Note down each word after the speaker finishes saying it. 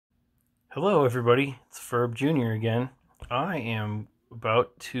Hello everybody, it's FURBjr again. I am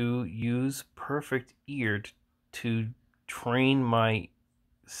about to use FURBjr to train my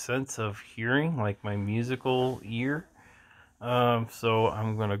sense of hearing, like my musical ear. So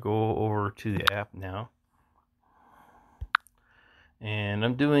I'm going to go over to the app now. And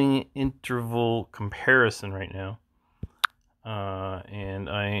I'm doing interval comparison right now. And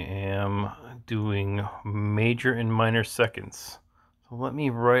I am doing major and minor seconds. So let me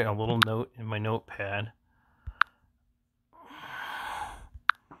write a little note in my notepad.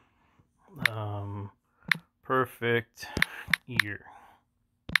 Perfect ear.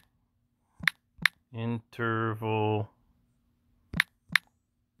 Interval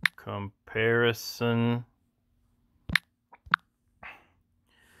comparison.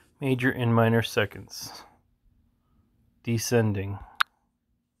 Major and minor seconds. Descending.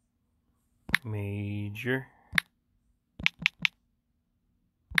 Major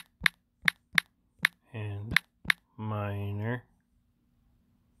and minor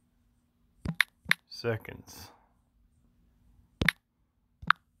seconds.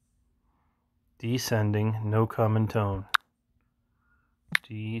 Descending, no common tone.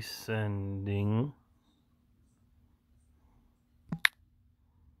 Descending.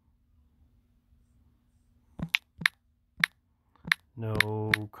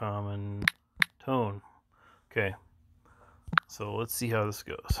 No common tone. Okay, so let's see how this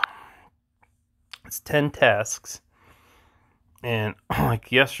goes. It's 10 tasks, and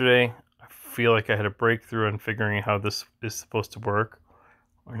like yesterday, I feel like I had a breakthrough in figuring out how this is supposed to work,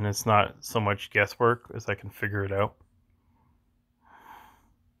 and it's not so much guesswork as I can figure it out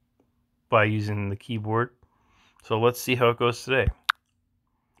by using the keyboard. So let's see how it goes today.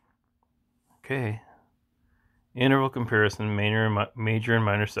 Okay, interval comparison, major and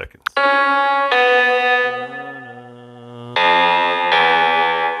minor seconds.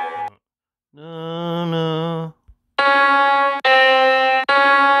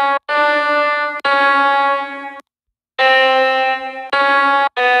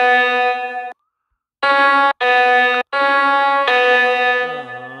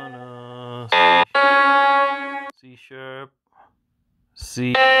 C sharp,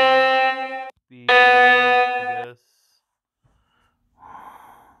 C, B, I guess.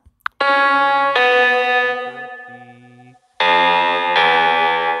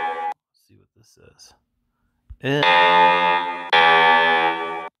 Let's see what this says. N,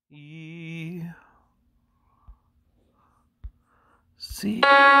 E, C.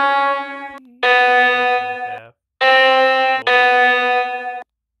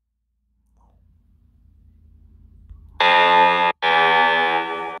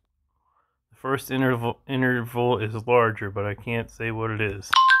 First interval is larger, but I can't say what it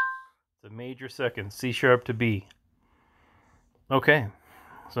is. It's a major second, C sharp to B. Okay,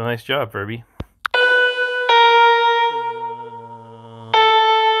 so nice job, FURBjr.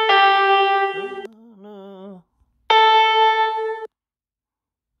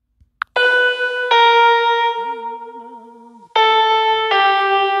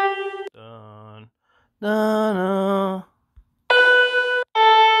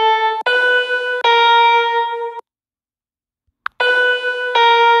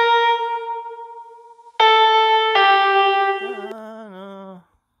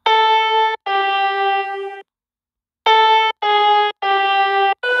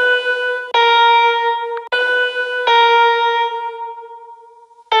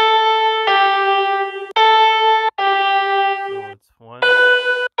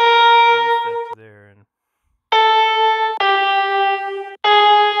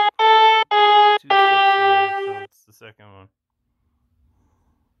 Second one.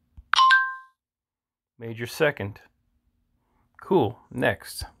 Major second. Cool.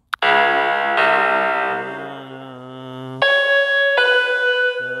 Next. I'm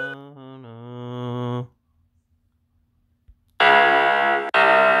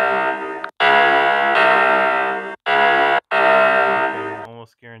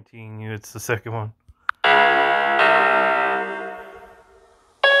almost guaranteeing you it's the second one.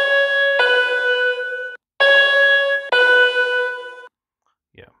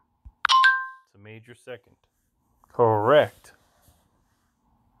 Yeah. It's a major second. Correct.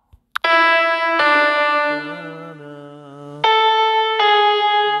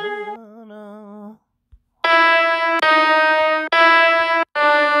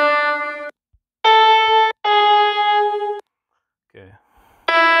 Okay.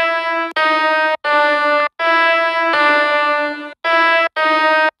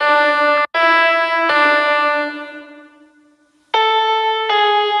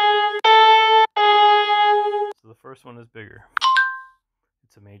 So the first one is bigger.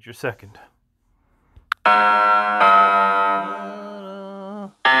 major second.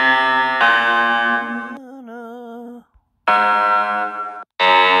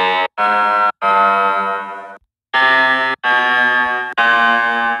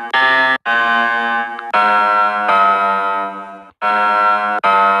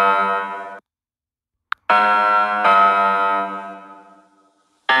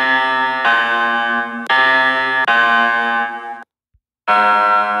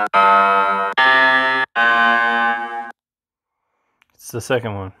 It's the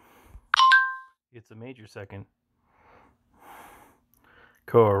second one. It's a major second.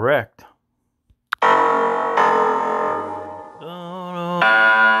 Correct.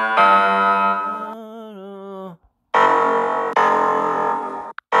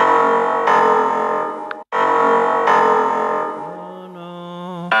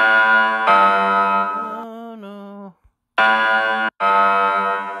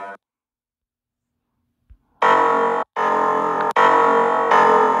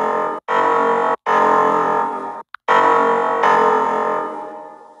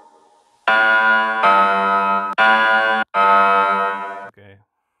 Okay.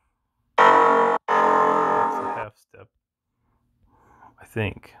 That's a half step, I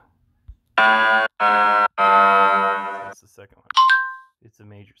think. That's the second one. It's a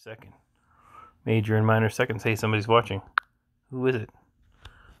major second. Major and minor seconds. Hey, somebody's watching. Who is it?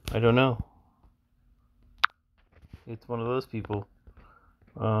 I don't know. It's one of those people.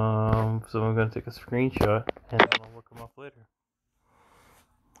 So I'm going to take a screenshot and then I'll look them up later.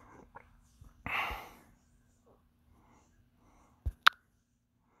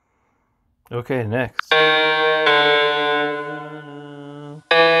 Okay, next.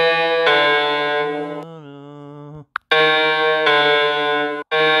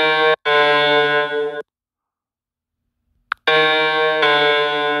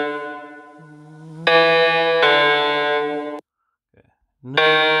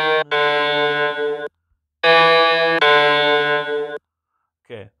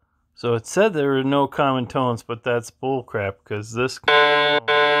 Okay, so it said there were no common tones, but that's bullcrap because this. The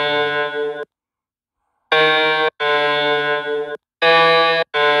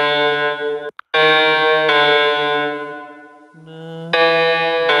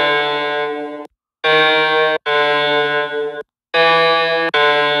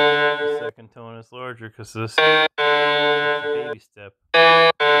second tone is larger because this is the baby step. It's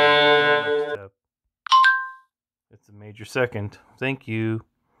a grown-up step. It's a major second. Thank you.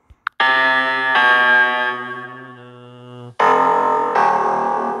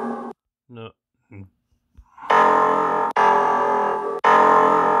 No.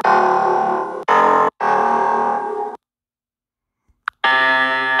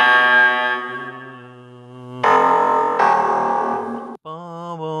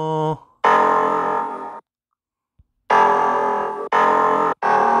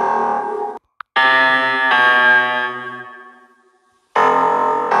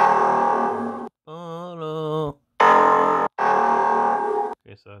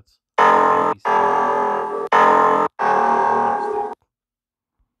 Okay, so that's baby step. Grown-up step.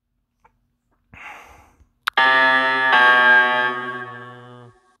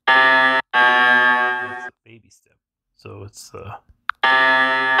 That's a baby step. So it's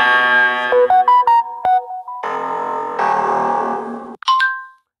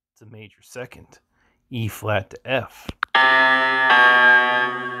it's a major second. E flat to F.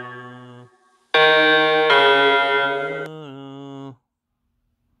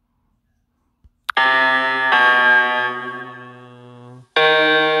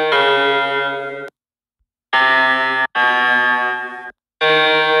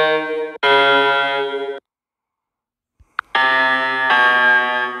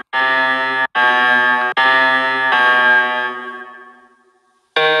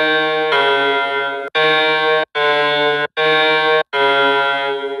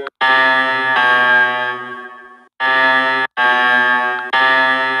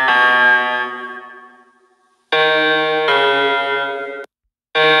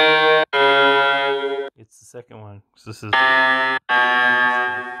 It's the second one. So this is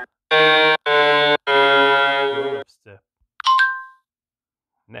grown-up step.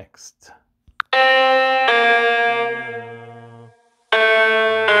 Next. So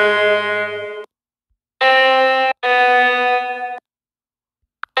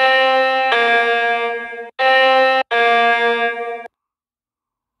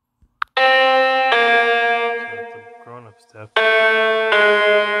it's a grown-up step.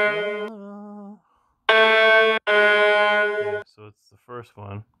 Okay, so it's the first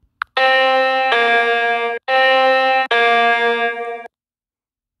one.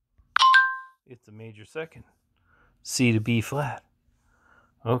 It's a major second. C to B flat.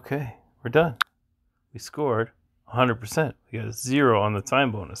 Okay, we're done. We scored 100%. We got a 0 on the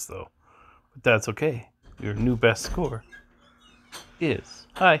time bonus though. But that's okay. Your new best score is...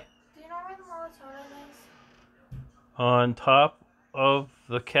 Hi. Do you know where the melatonin is? On top of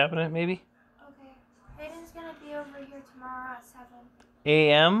the cabinet, maybe? Okay. Hayden's gonna be over here tomorrow at 7.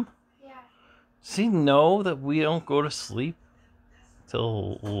 AM? Yeah. Does he know that we don't go to sleep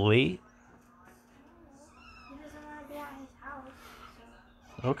till late? He doesn't want to be at his house,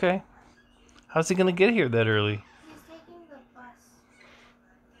 so. Okay. How's he gonna get here that early? He's taking the bus.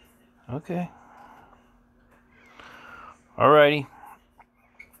 Okay. Alrighty.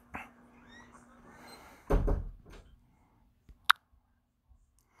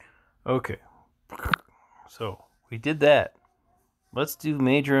 Okay. So we did that. Let's do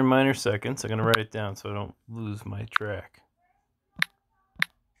major and minor seconds. I'm gonna write it down so I don't lose my track.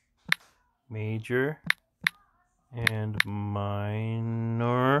 Major and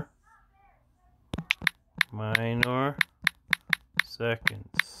minor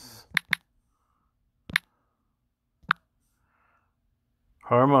seconds.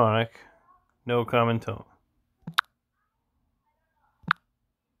 Harmonic, no common tone.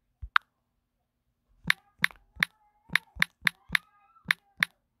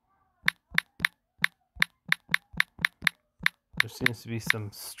 There seems to be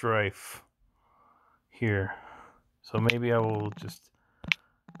some strife here, so maybe I will just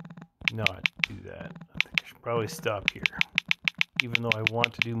not do that. I think I should probably stop here, even though I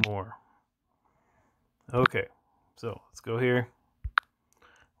want to do more. Okay, so let's go here.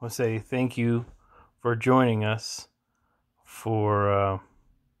 I want to say thank you for joining us for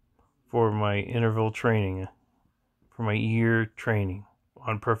my interval training, for my ear training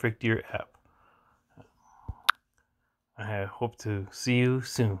on FURBjr app. I hope to see you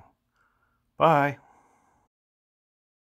soon. Bye.